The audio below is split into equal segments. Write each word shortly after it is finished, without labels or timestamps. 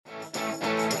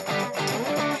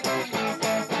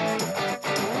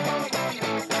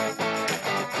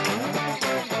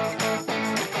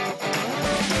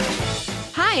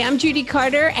Hi, I'm Judy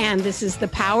Carter, and this is the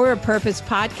Power of Purpose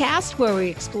podcast, where we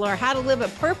explore how to live a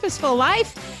purposeful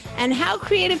life and how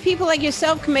creative people like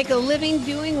yourself can make a living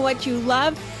doing what you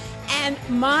love. And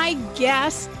my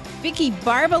guest, Vicki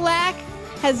Barbolak,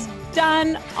 has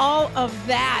done all of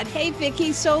that. Hey,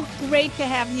 Vicki, so great to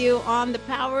have you on the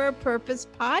Power of Purpose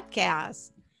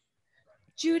podcast.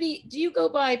 Judy, do you go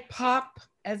by POP,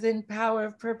 as in Power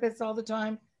of Purpose, all the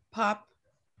time? POP.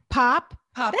 Pop?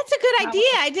 Pop. That's a good idea.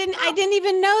 I didn't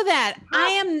even know that.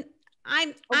 Pop.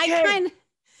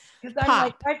 Because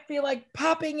I feel like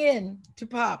popping in to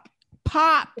pop.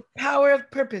 Pop. The Power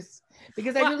of Purpose.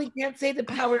 Because I really can't say the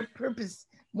Power of Purpose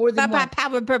more than once.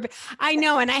 Power of Purpose. I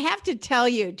know. And I have to tell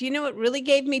you, do you know what really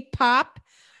gave me pop?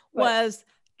 Was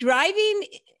driving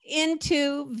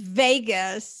into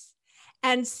Vegas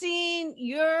and seeing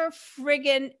your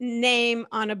friggin' name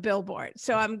on a billboard.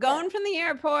 So I'm going from the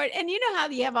airport, and you know how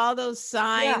you have all those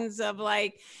signs of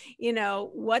like, you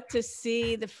know, what to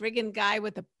see, the friggin' guy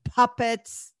with the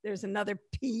puppets. There's another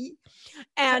P.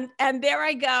 And there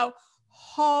I go.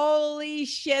 Holy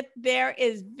shit, there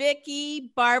is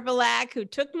Vicki Barbolak, who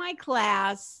took my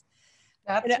class.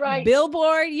 That's right.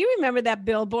 Billboard. You remember that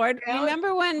billboard? Yeah.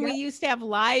 Remember when we used to have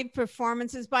live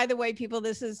performances? By the way, people,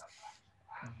 this is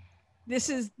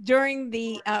during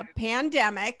the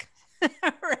pandemic,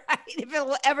 right? If it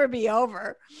will ever be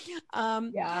over.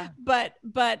 But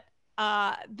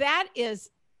that is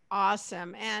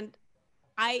awesome. And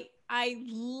I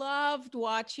loved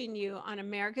watching you on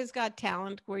America's Got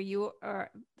Talent, where you are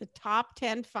the top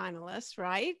 10 finalists,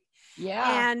 right?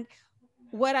 Yeah. And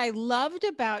what I loved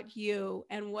about you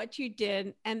and what you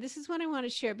did, and this is what I want to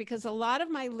share, because a lot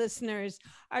of my listeners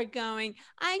are going,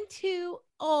 I'm too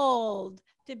old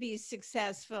to be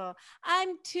successful.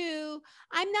 I'm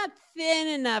not thin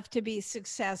enough to be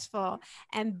successful.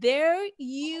 And there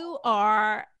you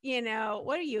are, you know,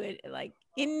 what are you, like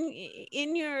in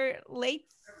your late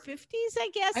 50s, I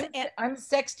guess? I'm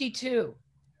 62.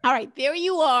 All right, there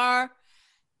you are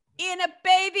in a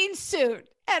bathing suit.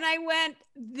 And I went,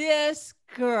 this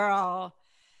girl,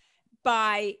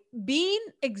 by being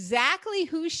exactly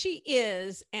who she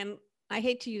is, and I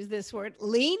hate to use this word,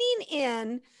 leaning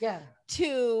in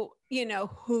to, you know,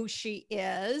 who she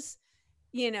is,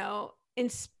 you know, in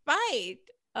spite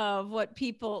of what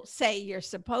people say you're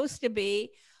supposed to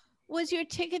be, was your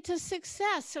ticket to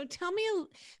success. So tell me,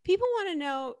 people want to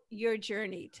know your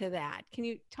journey to that. Can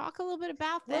you talk a little bit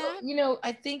about that? Well, you know,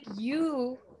 I think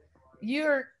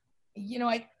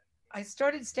I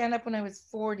started stand up when I was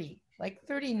 40, like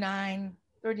 39,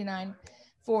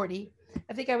 40.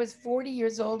 I think I was 40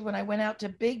 years old when I went out to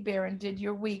Big Bear and did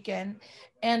Your Weekend.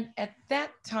 And at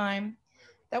that time,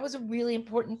 that was a really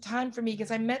important time for me, because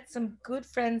I met some good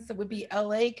friends that would be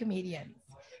LA comedians.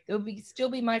 They would still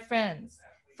be my friends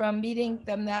from meeting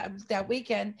them that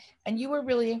weekend. And you were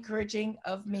really encouraging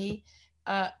of me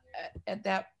at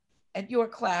your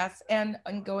class and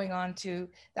going on to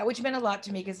that, which meant a lot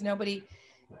to me, because nobody.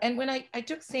 And when I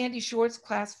took Sandy Shore's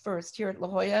class first here at La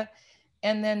Jolla,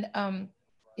 and then, I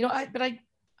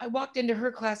walked into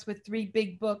her class with 3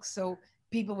 big books, so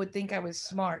people would think I was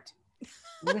smart,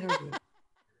 literally.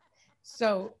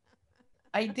 So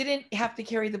I didn't have to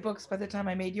carry the books by the time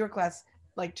I made your class,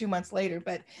 like 2 months later.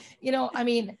 But, you know, I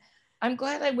mean, I'm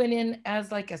glad I went in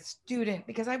as like a student,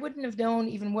 because I wouldn't have known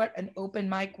even what an open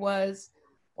mic was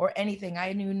or anything.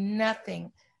 I knew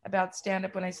nothing about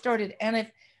stand-up when I started. And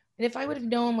if I would have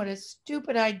known what a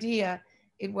stupid idea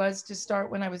it was to start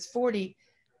when I was 40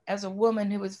 as a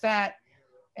woman who was fat,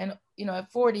 and, you know,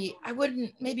 at 40, I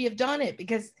wouldn't maybe have done it,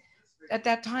 because at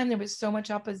that time there was so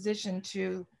much opposition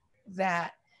to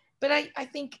that. But I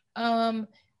think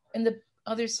in the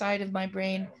other side of my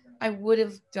brain, I would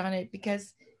have done it,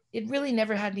 because it really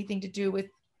never had anything to do with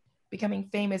becoming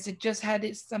famous. It just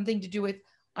had something to do with,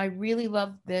 I really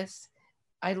love this.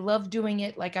 I love doing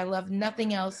it like I love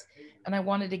nothing else, and I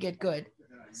wanted to get good.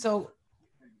 So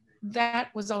that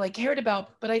was all I cared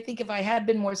about. But I think if I had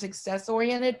been more success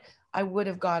oriented, I would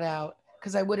have got out,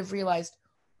 because I would have realized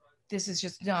this is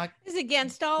just not. It's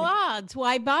against all odds.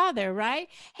 Why bother, right?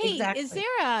 Hey, Exactly. Is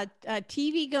there a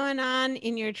TV going on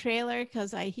in your trailer?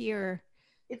 Because I hear.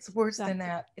 It's worse than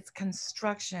that. It's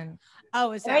construction.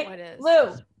 Oh, is that right? what it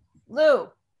is? Lou,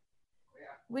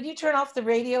 would you turn off the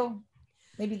radio?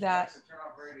 Maybe that.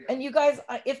 And you guys,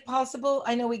 if possible,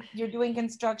 I know you're doing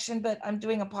construction, but I'm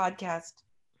doing a podcast.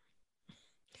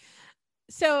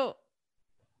 So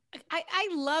I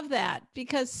love that,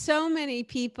 because so many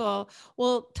people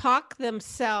will talk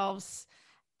themselves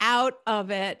out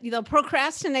of it. They'll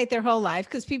procrastinate their whole life,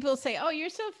 because people say, oh, you're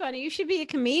so funny, you should be a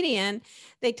comedian.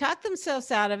 They talk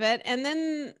themselves out of it, and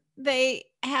then they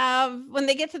when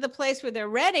they get to the place where they're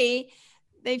ready,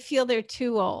 they feel they're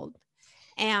too old.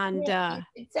 And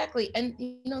exactly. And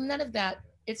none of that.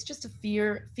 It's just a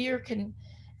fear. Fear can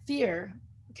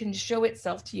show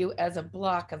itself to you as a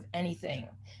block of anything.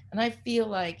 And I feel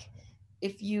like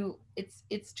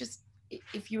it's just,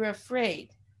 if you're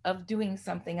afraid of doing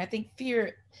something, I think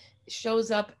fear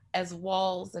shows up as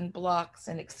walls and blocks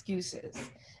and excuses.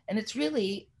 And it's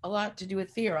really a lot to do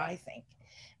with fear, I think.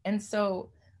 And so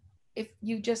if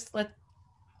you just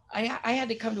I had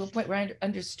to come to a point where I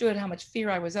understood how much fear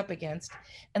I was up against.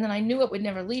 And then I knew it would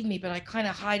never leave me, but I kind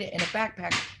of hide it in a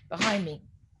backpack behind me.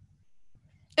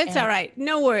 It's all right.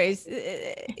 No worries.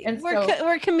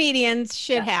 We're comedians.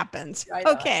 Shit happens.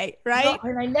 Okay. Right. No,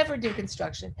 and I never do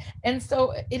construction. And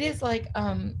so it is like,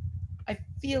 I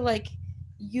feel like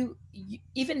you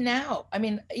even now,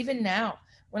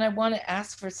 when I want to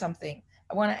ask for something,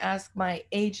 I want to ask my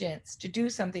agents to do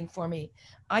something for me.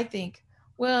 I think,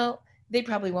 well, they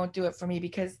probably won't do it for me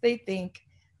because they think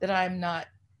that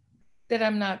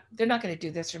they're not going to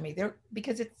do this for me.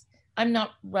 I'm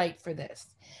not right for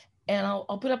this. And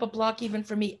I'll put up a block even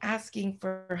for me asking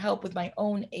for help with my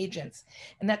own agents.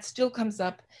 And that still comes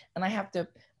up, and I have to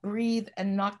breathe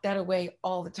and knock that away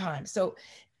all the time. So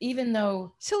even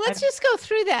though. So let's just go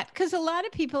through that, because a lot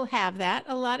of people have that.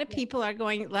 A lot of people are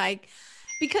going like,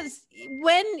 because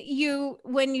when you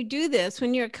do this,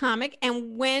 when you're a comic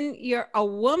and when you're a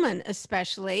woman,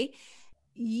 especially,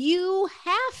 you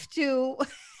have to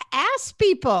ask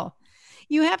people.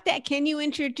 You have to, can you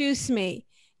introduce me?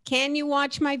 Can you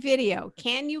watch my video?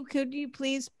 Could you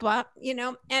please,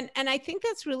 and I think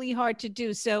that's really hard to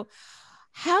do. So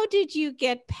how did you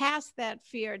get past that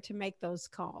fear to make those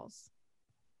calls?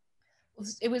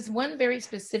 It was one very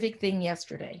specific thing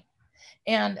yesterday.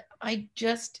 And I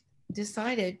just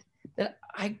decided that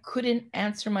I couldn't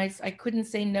I couldn't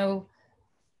say no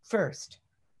first.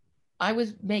 I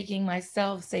was making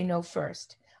myself say no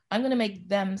first. I'm going to make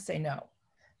them say no.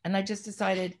 And I just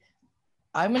decided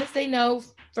I'm going to say no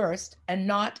first and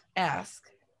not ask,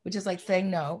 which is like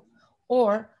saying no,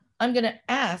 or I'm going to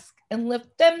ask and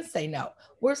let them say no.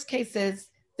 Worst case is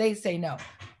they say no.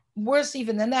 Worse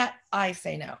even than that, I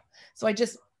say no. So I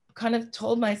just kind of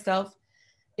told myself,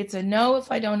 it's a no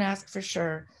if I don't ask for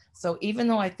sure. So even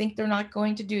though I think they're not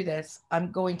going to do this,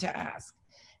 I'm going to ask.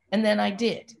 And then I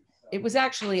did. It was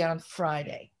actually on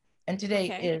Friday, and today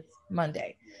is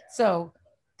Monday. So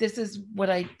this is what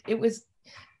it was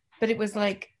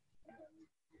like,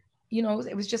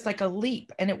 it was just like a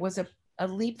leap. And it was a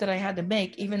leap that I had to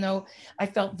make, even though I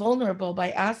felt vulnerable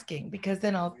by asking, because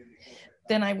I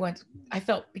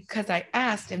felt because I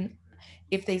asked, and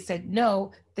if they said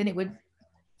no, then it would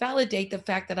validate the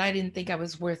fact that I didn't think I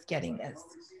was worth getting this.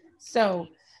 So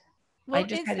well,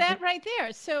 it's that right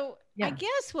there. So yeah. I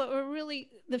guess what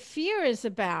the fear is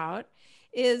about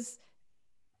is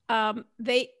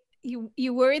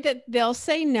you worry that they'll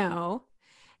say no,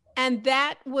 and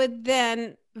that would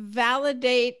then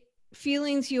validate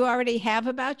feelings you already have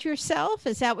about yourself.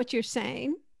 Is that what you're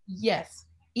saying? Yes.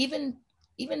 Even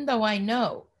though I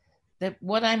know that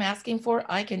what I'm asking for,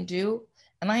 I can do,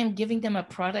 and I am giving them a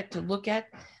product to look at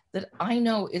that I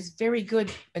know is very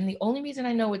good. And the only reason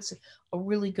I know it's a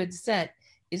really good set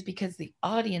is because the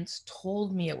audience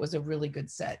told me it was a really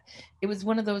good set. It was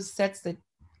one of those sets that,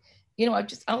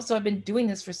 I've been doing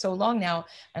this for so long now,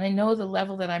 and I know the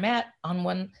level that I'm at on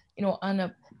one,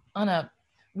 on a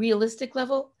realistic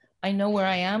level. I know where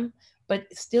I am, but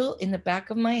still in the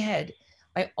back of my head,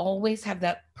 I always have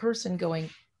that person going,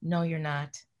 no, you're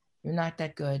not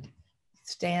that good.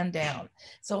 Stand down.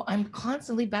 So I'm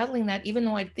constantly battling that, even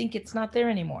though I think it's not there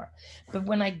anymore. But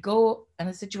when I go in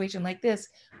a situation like this,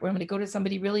 where I'm going to go to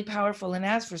somebody really powerful and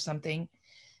ask for something,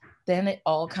 then it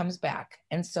all comes back.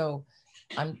 And so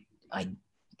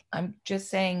I'm just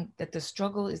saying that the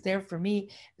struggle is there for me,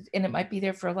 and it might be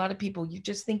there for a lot of people. You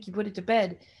just think you put it to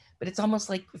bed, but it's almost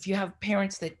like if you have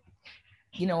parents that,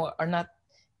 are not,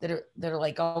 that are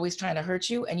like always trying to hurt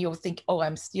you, and you'll think, oh,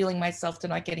 I'm steeling myself to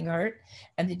not getting hurt,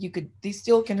 and then they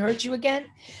still can hurt you again.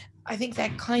 I think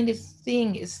that kind of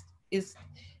thing is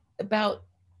about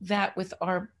that, with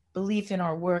our belief in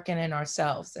our work and in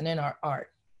ourselves and in our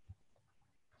art.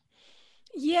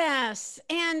 Yes.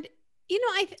 And,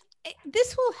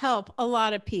 this will help a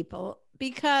lot of people,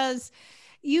 because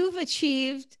you've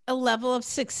achieved a level of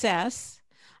success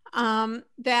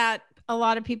that a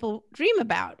lot of people dream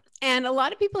about. And a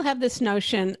lot of people have this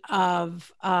notion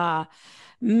of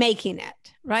making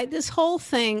it, right? This whole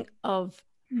thing of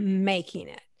making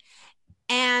it.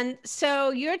 And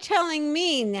so you're telling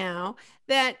me now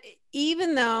that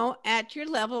even though at your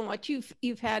level and what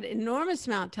you've had enormous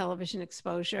amount of television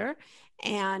exposure,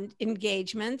 and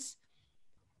engagements,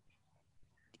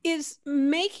 is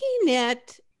making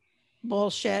it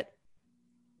bullshit.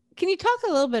 Can you talk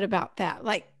a little bit about that?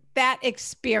 Like that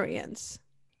experience?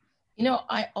 You know,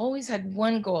 I always had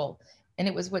one goal, and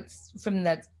it was what's from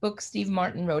that book Steve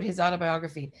Martin wrote, his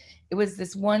autobiography. It was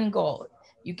this one goal.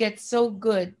 You get so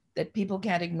good that people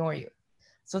can't ignore you.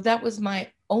 So that was my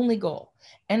only goal.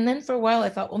 And then for a while I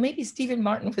thought, well, maybe Stephen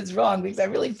Martin was wrong, because I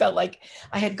really felt like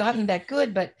I had gotten that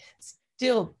good, but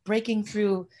still breaking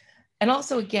through. And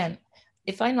also, again,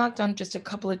 if I knocked on just a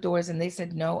couple of doors and they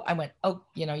said no, I went, oh,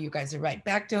 you know, you guys are right.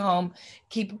 Back to home,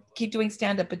 keep doing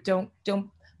stand-up, but don't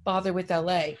bother with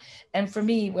LA. And for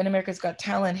me, when America's Got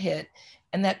Talent hit,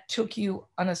 and that took you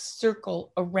on a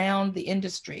circle around the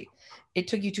industry, it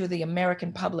took you to the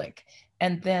American public.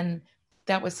 And then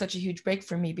that was such a huge break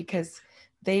for me, because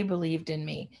they believed in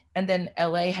me. And then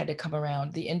LA had to come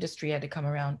around, the industry had to come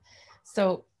around.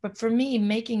 So, but for me,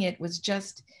 making it was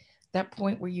just that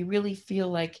point where you really feel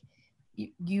like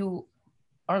you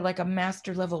are like a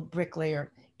master level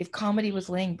bricklayer. If comedy was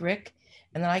laying brick,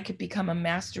 and then I could become a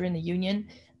master in the union,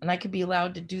 and I could be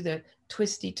allowed to do the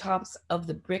twisty tops of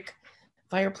the brick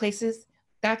fireplaces,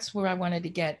 that's where I wanted to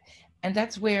get. And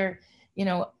that's where, you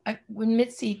know, when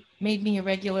Mitzi made me a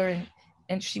regular,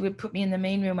 and she would put me in the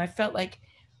main room, I felt like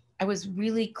I was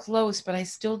really close, but I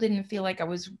still didn't feel like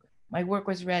my work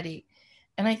was ready.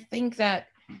 And I think that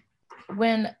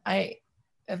when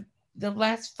the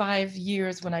last 5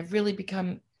 years, when I've really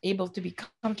become able to be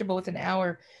comfortable with an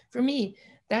hour, for me,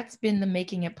 that's been the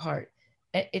making it part.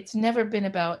 It's never been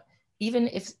about, even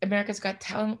if America's Got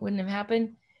Talent wouldn't have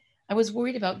happened, I was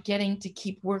worried about getting to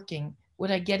keep working.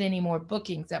 Would I get any more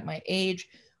bookings at my age?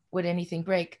 Would anything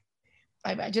break?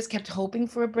 I just kept hoping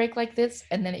for a break like this,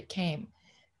 and then it came.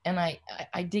 And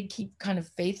I did keep kind of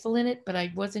faithful in it, but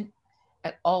I wasn't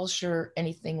at all sure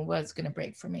anything was going to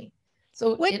break for me.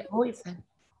 So What it always,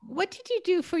 what did you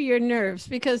do for your nerves?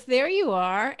 Because there you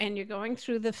are, and you're going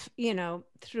through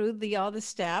through the all the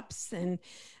steps and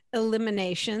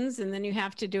eliminations, and then you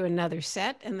have to do another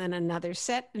set, and then another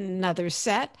set, and another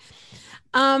set.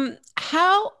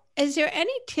 How is there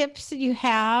any tips that you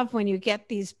have when you get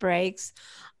these breaks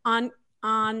on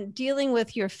dealing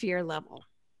with your fear level?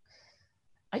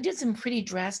 I did some pretty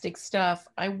drastic stuff.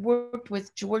 I worked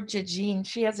with Georgia Jean.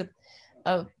 She has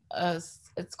a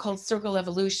it's called Circle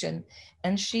Evolution,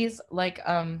 and she's like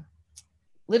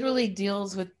literally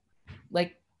deals with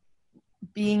like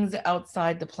beings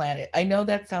outside the planet. I know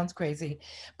that sounds crazy,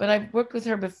 but I've worked with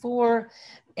her before,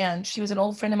 and she was an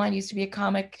old friend of mine, used to be a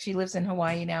comic. She lives in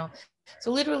Hawaii now.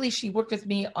 So literally she worked with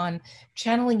me on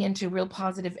channeling into real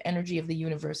positive energy of the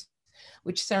universe,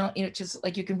 which sound, you know, just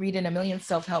like you can read in a million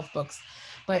self-help books.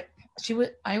 But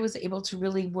I was able to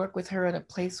really work with her at a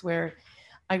place where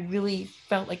I really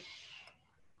felt like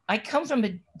I come from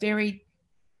a very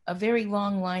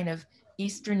long line of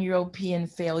Eastern European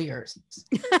failures.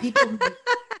 People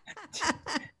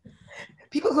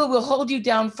people who will hold you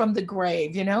down from the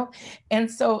grave, you know? And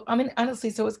so, I mean, honestly,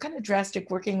 so it's kind of drastic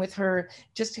working with her,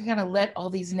 just to kind of let all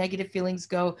these negative feelings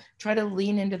go, try to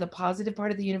lean into the positive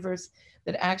part of the universe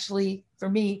that actually, for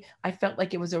me, I felt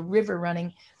like it was a river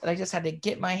running that I just had to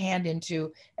get my hand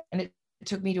into, and it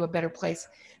took me to a better place.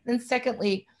 Then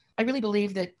secondly, I really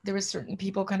believe that there were certain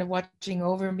people kind of watching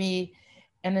over me,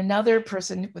 and another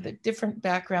person with a different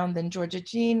background than Georgia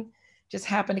Jean just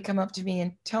happened to come up to me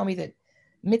and tell me that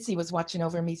Mitzi was watching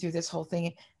over me through this whole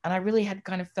thing. And I really had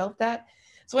kind of felt that.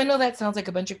 So I know that sounds like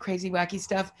a bunch of crazy, wacky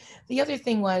stuff. The other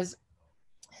thing was,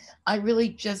 I really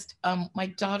just, my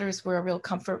daughters were a real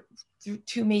comfort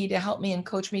to me, to help me and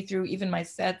coach me through even my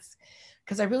sets,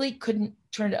 because I really couldn't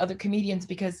turn to other comedians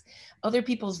because other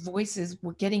people's voices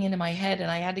were getting into my head,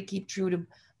 and I had to keep true to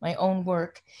my own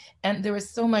work. And there was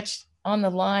so much on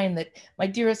the line that my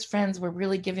dearest friends were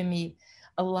really giving me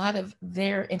a lot of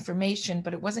their information,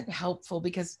 but it wasn't helpful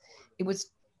because it was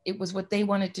what they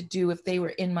wanted to do if they were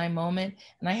in my moment,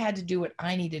 and I had to do what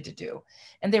I needed to do.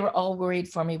 And they were all worried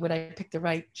for me. Would I pick the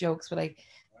right jokes? Would I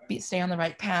stay on the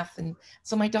right path? And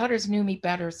so my daughters knew me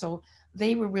better, so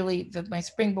they were really my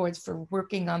springboards for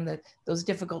working on those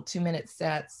difficult 2-minute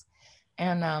sets.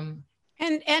 And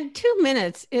And 2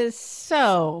 minutes is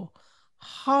so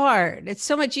hard. It's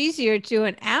so much easier to do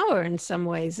an hour in some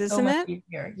ways, so isn't much it?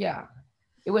 easier. Yeah,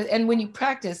 it was. And when you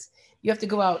practice, you have to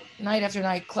go out night after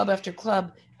night, club after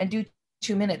club, and do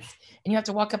 2 minutes. And you have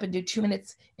to walk up and do 2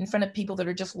 minutes in front of people that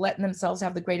are just letting themselves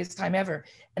have the greatest time ever.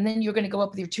 And then you're going to go up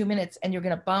with your 2 minutes and you're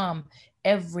going to bomb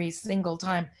every single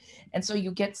time. And so you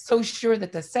get so sure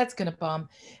that the set's going to bomb.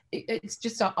 It's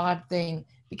just an odd thing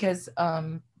because,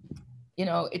 you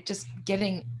know, it just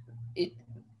getting it.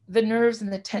 the nerves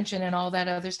and the tension and all that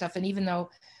other stuff. And even though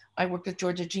I worked with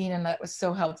Georgia Jean and that was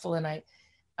so helpful, and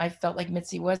I felt like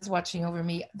Mitzi was watching over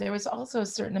me, there was also a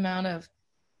certain amount of,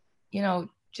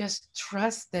 just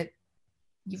trust that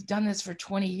you've done this for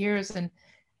 20 years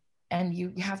and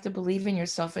you have to believe in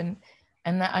yourself. And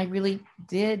that I really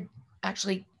did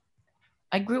actually,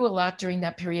 I grew a lot during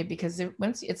that period, because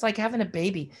once it's like having a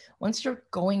baby. Once you're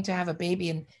going to have a baby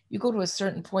and you go to a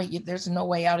certain point, there's no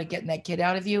way out of getting that kid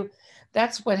out of you.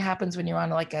 That's what happens when you're on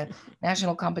like a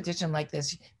national competition like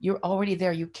this. You're already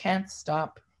there. You can't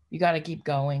stop. You got to keep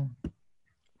going.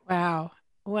 Wow.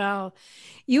 Well,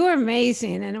 you were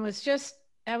amazing. And I was just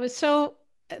so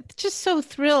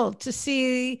thrilled to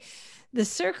see the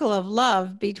circle of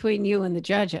love between you and the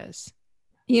judges,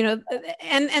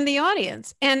 and the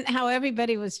audience, and how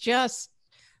everybody was just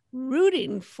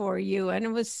rooting for you. And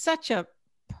it was such a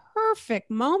perfect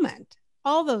moment.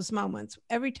 All those moments,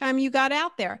 every time you got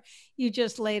out there, you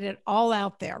just laid it all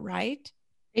out there, right?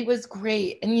 It was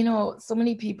great. And, so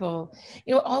many people,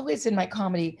 always in my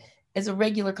comedy, as a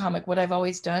regular comic, what I've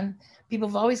always done, people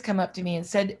have always come up to me and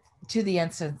said to the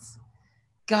ensigns,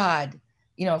 God,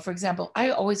 for example,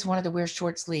 I always wanted to wear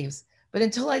short sleeves, but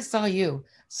until I saw you,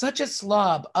 such a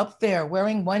slob up there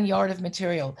wearing 1 yard of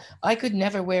material, I could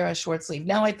never wear a short sleeve.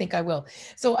 Now I think I will.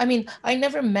 So, I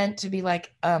never meant to be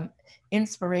like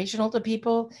inspirational to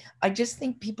people. I just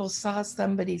think people saw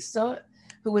somebody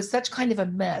who was such kind of a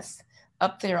mess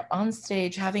up there on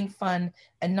stage having fun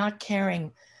and not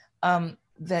caring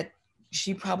that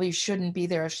she probably shouldn't be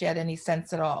there if she had any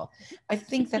sense at all. I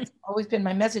think that's always been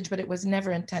my message, but it was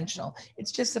never intentional.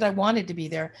 It's just that I wanted to be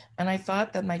there, and I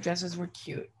thought that my dresses were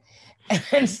cute.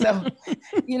 And so,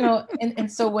 and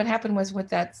so what happened was, with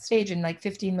that stage and like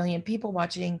 15 million people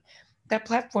watching, that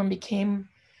platform became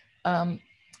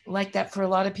like that for a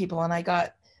lot of people. And I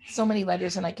got so many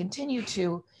letters, and I continue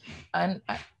to,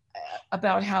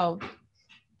 about how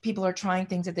people are trying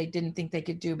things that they didn't think they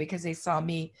could do because they saw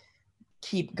me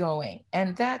keep going.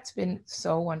 And that's been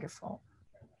so wonderful.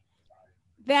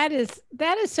 That is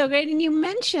so great. And you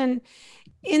mentioned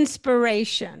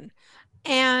inspiration.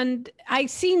 And I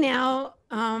see now,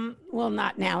 well,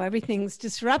 not now, everything's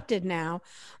disrupted now,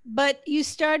 but you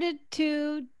started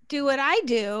to do what I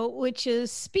do, which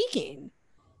is speaking.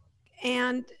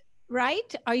 And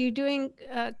right? Are you doing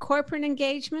corporate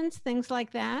engagements, things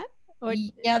like that? Or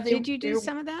yeah, did you do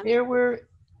some of that?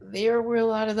 There were a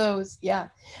lot of those. Yeah.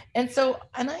 And so,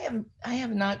 and I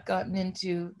have not gotten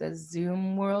into the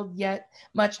Zoom world yet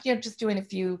much, just doing a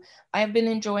few. I have been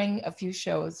enjoying a few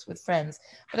shows with friends,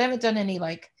 but I haven't done any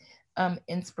like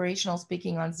inspirational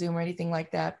speaking on Zoom or anything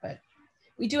like that. But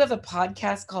we do have a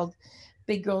podcast called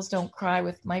Big Girls Don't Cry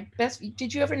with my best.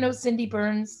 Did you ever know Cindy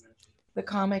Burns, the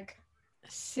comic?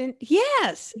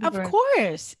 Yes, of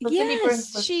course. So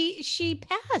yes, she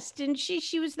passed, didn't she?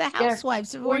 She was the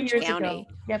Housewives of Orange County.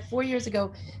 Yeah, 4 years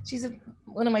ago. She's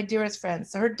one of my dearest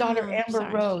friends. So her daughter Amber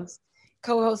Rose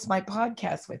co-hosts my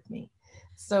podcast with me.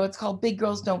 So it's called Big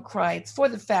Girls Don't Cry. It's for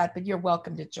the fat, but you're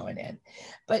welcome to join in.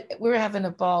 But we're having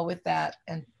a ball with that,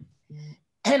 and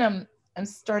I'm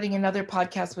starting another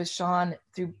podcast with Sean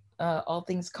through All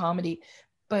Things Comedy,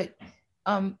 but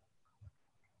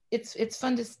it's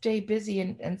fun to stay busy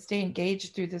and stay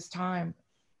engaged through this time.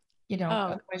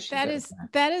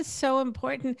 That is so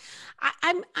important.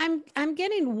 I'm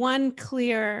getting one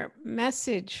clear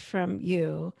message from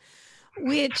you,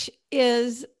 which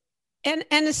is, and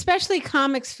especially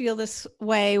comics feel this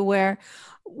way, where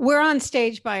we're on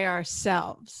stage by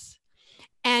ourselves,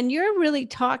 and you're really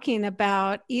talking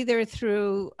about, either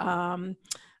through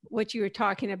what you were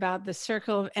talking about, the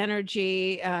circle of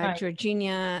energy, right.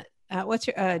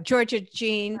 Georgia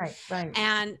Jean. Right.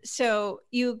 And so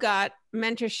you got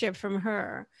mentorship from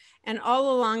her, and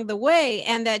all along the way,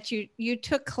 and that you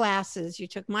took classes, you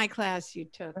took my class, you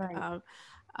took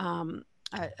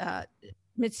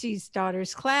Mitzi's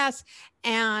daughter's class,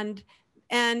 and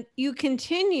you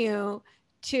continue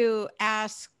to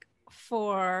ask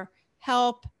for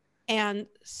help and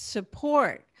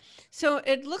support. So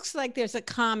it looks like there's a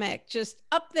comic just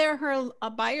up there,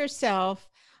 by herself,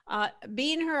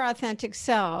 being her authentic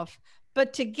self.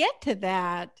 But to get to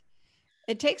that,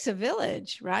 it takes a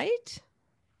village, right?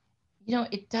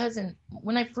 It doesn't.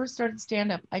 When I first started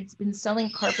stand-up, I'd been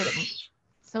selling carpet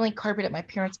at my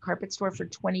parents' carpet store for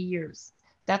 20 years.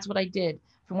 That's what I did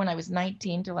from when I was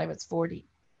 19 till I was 40.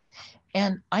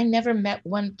 And I never met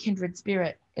one kindred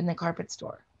spirit in the carpet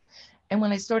store. And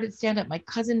when I started stand-up, my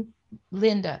cousin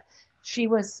Linda, she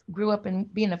grew up in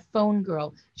being a phone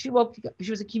girl. She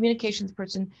was a communications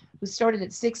person who started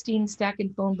at 16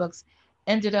 stacking phone books,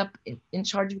 ended up in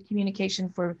charge of communication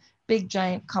for big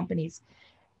giant companies.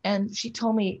 And she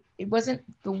told me it wasn't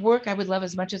the work I would love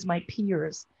as much as my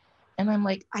peers. And I'm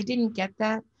like, I didn't get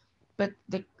that. But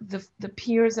the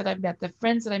peers that I've met, the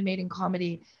friends that I made in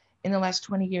comedy in the last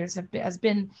 20 years has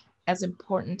been as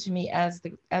important to me as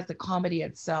the comedy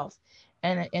itself.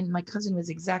 And my cousin was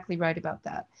exactly right about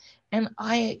that. And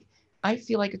I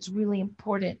feel like it's really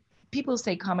important. People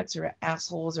say comics are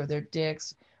assholes or they're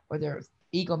dicks or they're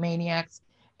egomaniacs.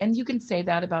 And you can say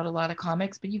that about a lot of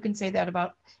comics, but you can say that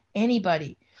about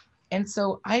anybody. And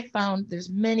so I found there's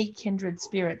many kindred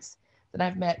spirits that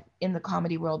I've met in the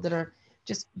comedy world that are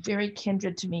just very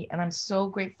kindred to me. And I'm so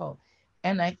grateful.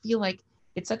 And I feel like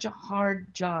it's such a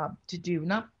hard job to do,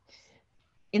 not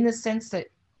in the sense that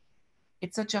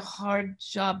it's such a hard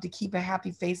job to keep a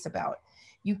happy face about.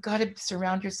 You've got to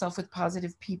surround yourself with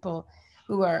positive people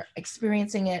who are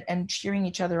experiencing it and cheering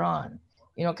each other on,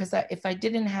 you know, because if I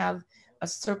didn't have a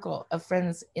circle of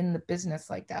friends in the business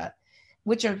like that,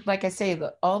 which are, like I say,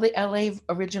 all the LA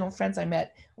original friends I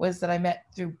met was that I met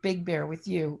through Big Bear with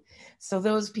you. So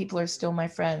those people are still my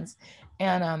friends.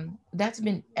 And that's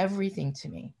been everything to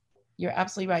me. You're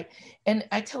absolutely right. And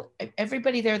I tell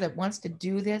everybody there that wants to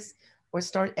do this or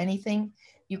start anything,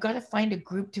 you got to find a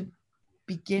group to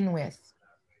begin with.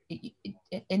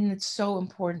 And it's so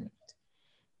important.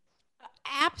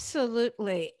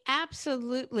 Absolutely.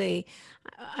 Absolutely.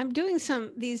 I'm doing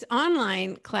these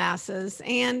online classes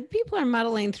and people are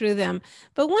muddling through them.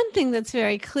 But one thing that's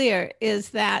very clear is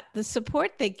that the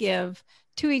support they give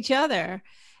to each other.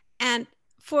 And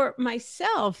for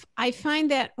myself, I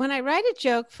find that when I write a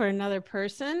joke for another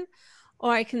person,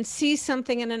 or I can see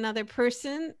something in another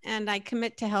person and I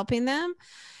commit to helping them,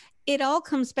 it all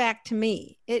comes back to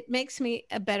me. It makes me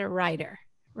a better writer,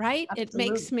 right?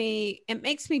 Absolutely. It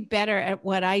makes me better at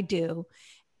what I do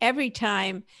every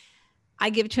time I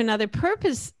give to another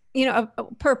purpose, a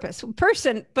purpose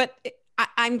person, but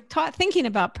I'm thinking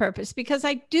about purpose because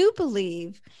I do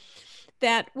believe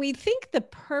that we think the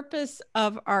purpose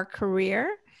of our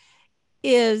career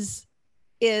is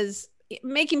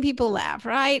making people laugh,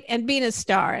 right? And being a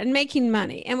star and making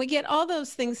money. And we get all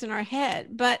those things in our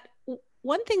head. But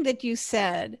one thing that you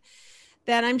said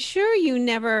that I'm sure you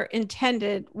never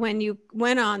intended when you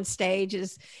went on stage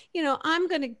is, I'm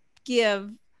going to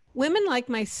give women like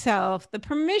myself the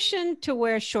permission to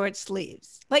wear short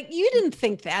sleeves. Like you didn't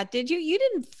think that, did you? You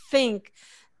didn't think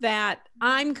that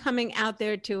I'm coming out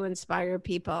there to inspire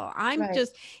people. I'm Right.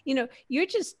 just, you're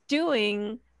just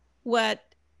doing what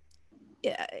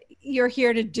you're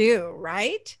here to do,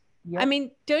 right? I Yep.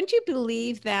 mean, don't you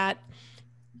believe that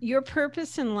your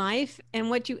purpose in life and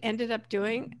what you ended up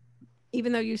doing,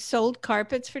 even though you sold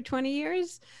carpets for 20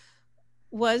 years,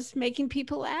 was making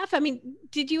people laugh? I mean,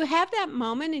 did you have that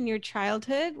moment in your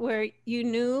childhood where you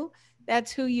knew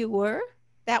that's who you were?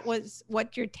 That was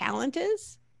what your talent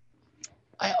is?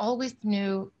 I always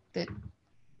knew that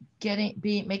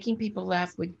making people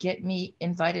laugh would get me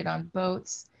invited on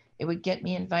boats. It would get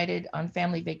me invited on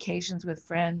family vacations with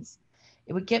friends.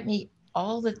 It would get me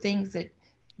all the things that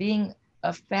being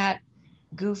a fat,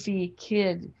 goofy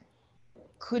kid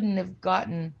couldn't have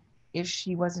gotten if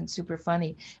she wasn't super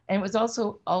funny. And it was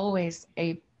also always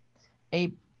a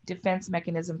defense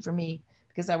mechanism for me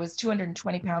because I was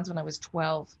 220 pounds when I was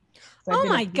 12. So I've Oh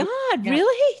been my God, yeah,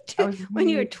 really? I was When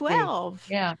you were really big. 12?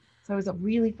 Yeah. So I was a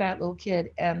really fat little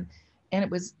kid. And it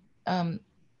was, um,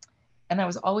 and I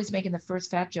was always making the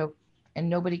first fat joke and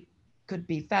nobody could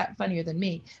be funnier than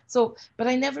me. So, but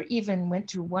I never even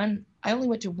I only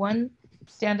went to one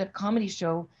stand-up comedy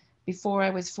show before I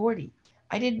was 40.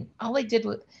 All I did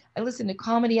was I listened to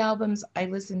comedy albums. I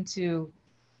listened to,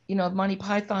 Monty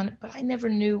Python, but I never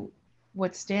knew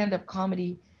what stand-up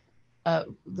comedy,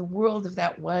 the world of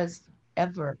that was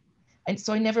ever. And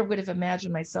so I never would have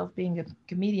imagined myself being a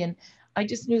comedian. I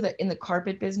just knew that in the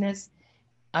carpet business,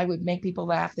 I would make people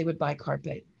laugh. They would buy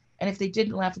carpet. And if they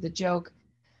didn't laugh at the joke,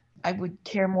 I would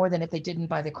care more than if they didn't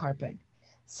buy the carpet.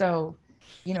 So,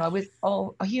 I was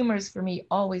all humor has for me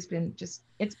always been just,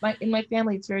 in my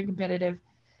family, it's very competitive.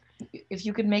 If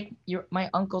you could make my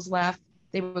uncles laugh,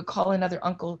 they would call another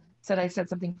uncle, said I said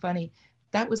something funny.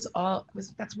 That's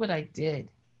what I did.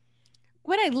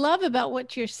 What I love about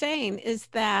what you're saying is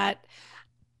that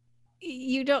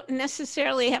you don't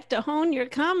necessarily have to hone your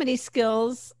comedy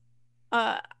skills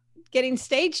uh, getting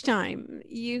stage time.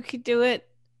 You could do it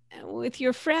with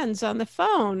your friends on the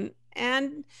phone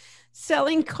and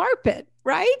selling carpet,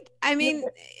 right? I Yeah, mean,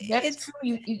 that's it's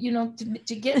true.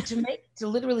 To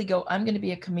literally go, I'm going to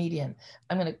be a comedian.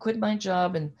 I'm going to quit my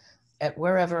job and at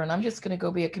wherever, and I'm just going to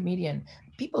go be a comedian.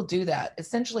 People do that.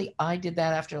 Essentially, I did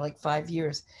that after like 5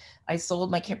 years. I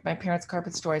sold my parents'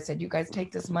 carpet store. I said, you guys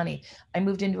take this money. I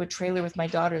moved into a trailer with my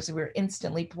daughters and we were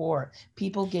instantly poor.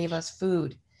 People gave us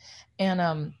food.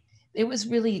 And it was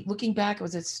really, looking back, it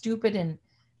was a stupid and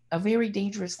a very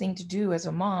dangerous thing to do as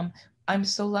a mom. I'm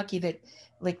so lucky that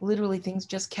like literally things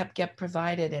just kept get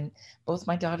provided and both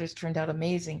my daughters turned out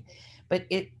amazing. But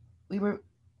we were,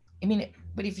 I mean,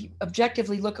 but if you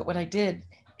objectively look at what I did,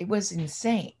 it was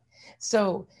insane.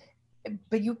 So,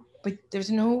 but there's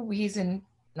no reason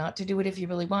not to do it if you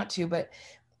really want to. But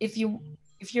if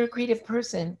you're a creative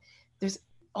person, there's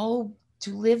all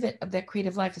to live that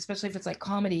creative life, especially if it's like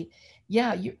comedy.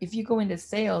 Yeah, if you go into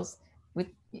sales with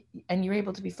and you're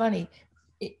able to be funny,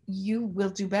 you will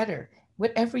do better.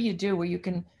 Whatever you do, where you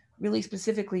can really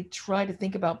specifically try to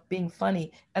think about being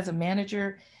funny as a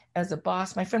manager, as a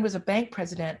boss. My friend was a bank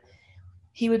president.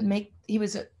 He was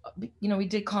a, he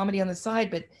did comedy on the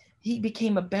side, but he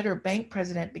became a better bank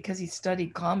president because he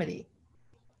studied comedy.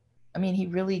 I mean, he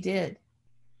really did.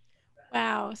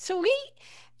 Wow.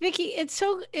 Vicky, it's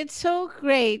so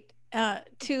great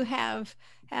to have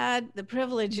had the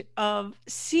privilege of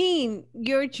seeing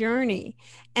your journey,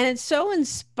 and it's so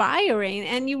inspiring.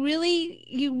 And you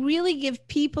really give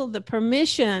people the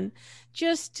permission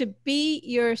just to be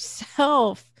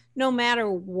yourself, no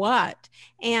matter what,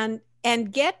 and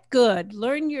get good,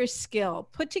 learn your skill,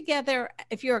 put together.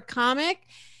 If you're a comic,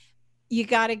 you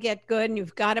got to get good and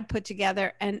you've got to put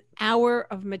together an hour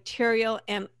of material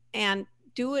and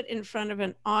do it in front of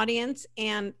an audience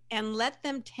and let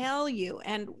them tell you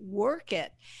and work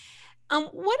it.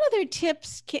 What other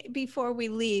tips before we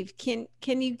leave can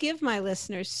you give my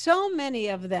listeners? So many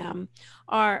of them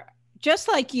are just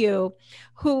like you,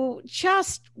 who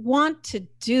just want to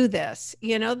do this.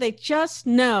 They just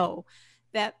know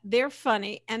that they're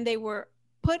funny and they were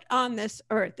put on this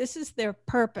earth. This is their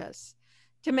purpose,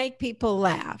 to make people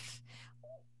laugh.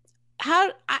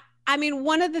 I mean,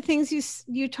 one of the things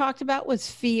you talked about was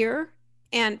fear,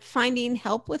 and finding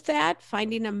help with that,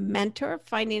 finding a mentor,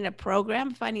 finding a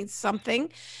program, finding something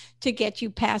to get you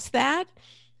past that.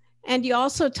 And you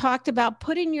also talked about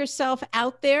putting yourself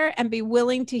out there and be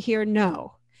willing to hear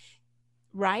no.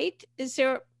 Right? Is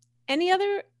there any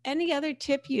other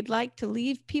tip you'd like to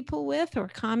leave people with, or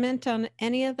comment on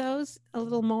any of those a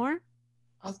little more?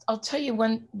 I'll tell you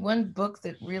one book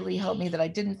that really helped me that I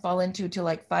didn't fall into till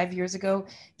like 5 years ago.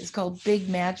 It's called Big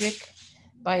Magic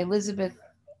by Elizabeth.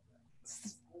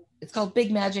 It's called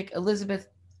Big Magic. Elizabeth,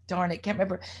 darn it, can't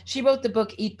remember. She wrote the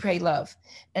book Eat, Pray, Love,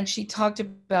 and she talked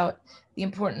about the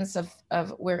importance of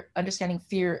where understanding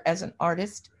fear as an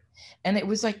artist. And it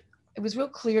was real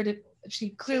clear to. She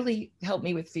clearly helped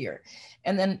me with fear,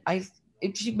 and then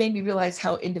she made me realize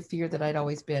how into fear that I'd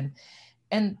always been,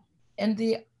 and and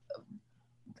the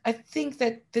I think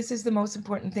that this is the most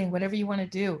important thing. Whatever you want to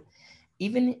do,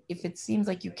 even if it seems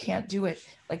like you can't do it,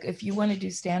 like if you want to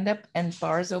do stand up and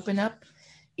bars open up,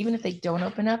 even if they don't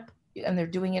open up and they're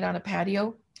doing it on a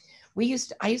patio,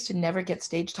 I used to never get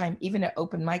stage time, even at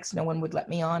open mics. No one would let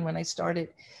me on when I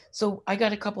started. So I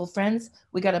got a couple of friends.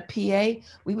 We got a PA.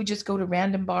 We would just go to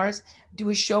random bars, do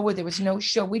a show where there was no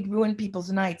show. We'd ruin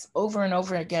people's nights over and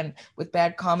over again with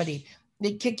bad comedy.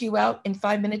 They'd kick you out in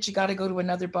 5 minutes. You got to go to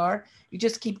another bar. You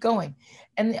just keep going.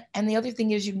 And the other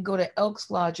thing is you can go to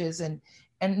Elks Lodges and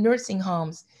nursing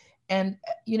homes and,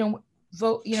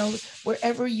 vote,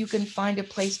 wherever you can find a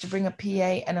place to bring a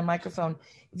PA and a microphone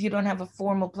if you don't have a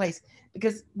formal place.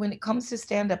 Because when it comes to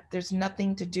stand up, there's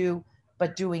nothing to do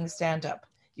but doing stand up.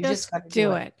 You just got to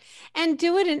do it, and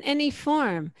do it in any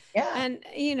form. Yeah. And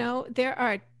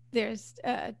there's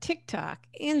TikTok,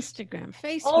 Instagram,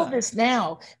 Facebook. All this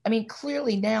now. I mean,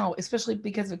 clearly now, especially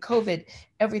because of COVID,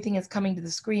 everything is coming to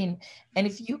the screen. And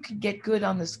if you can get good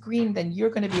on the screen, then you're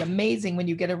going to be amazing when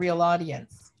you get a real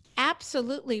audience.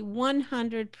 Absolutely,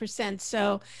 100%.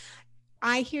 So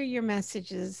I hear your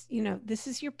messages. This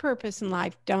is your purpose in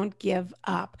life. Don't give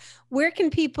up. Where can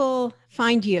people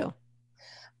find you?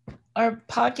 Our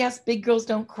podcast, Big Girls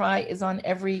Don't Cry, is on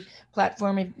every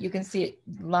platform. You can see it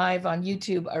live on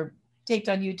YouTube or taped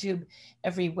on YouTube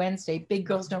every Wednesday, Big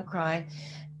Girls Don't Cry.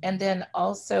 And then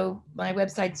also my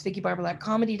website's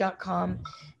VickyBarbalackComedy.com.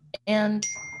 And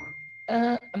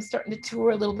I'm starting to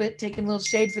tour a little bit, taking a little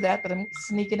shade for that, but I'm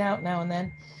sneaking out now and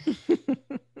then.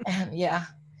 And yeah.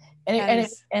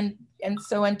 And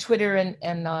so on Twitter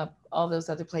and all those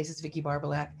other places, Vicky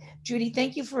Barbalack. Judy,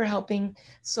 thank you for helping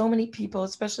so many people,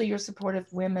 especially your support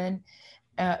of women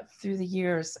through the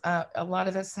years. A lot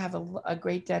of us have a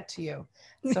great debt to you.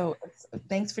 So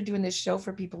thanks for doing this show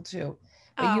for people too.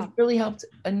 But you've really helped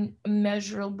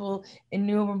immeasurable,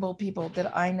 innumerable people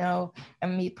that I know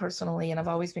and me personally, and I've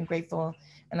always been grateful.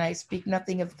 And I speak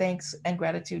nothing of thanks and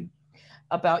gratitude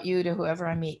about you to whoever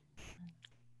I meet.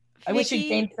 I wish you'd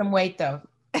gained some weight though.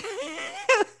 What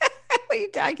are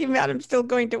you talking about? I'm still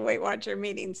going to Weight Watcher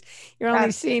meetings. You're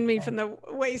only seeing me from the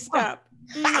waist up.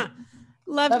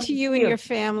 Love to you and your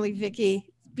family, Vicki.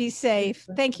 Be safe.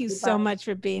 Thank you so much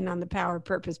for being on the Power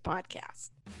Purpose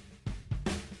podcast.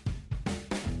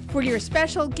 For your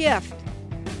special gift,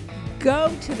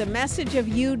 go to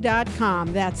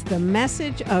themessageofyou.com. That's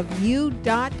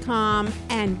themessageofyou.com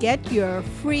and get your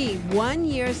free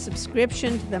 1-year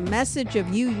subscription to the Message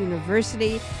of You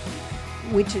University,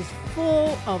 which is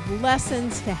full of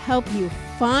lessons to help you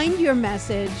find your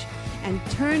message and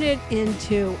turn it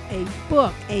into a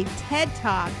book, a TED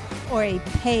Talk, or a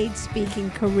paid speaking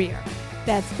career.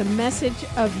 That's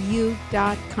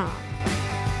themessageofyou.com.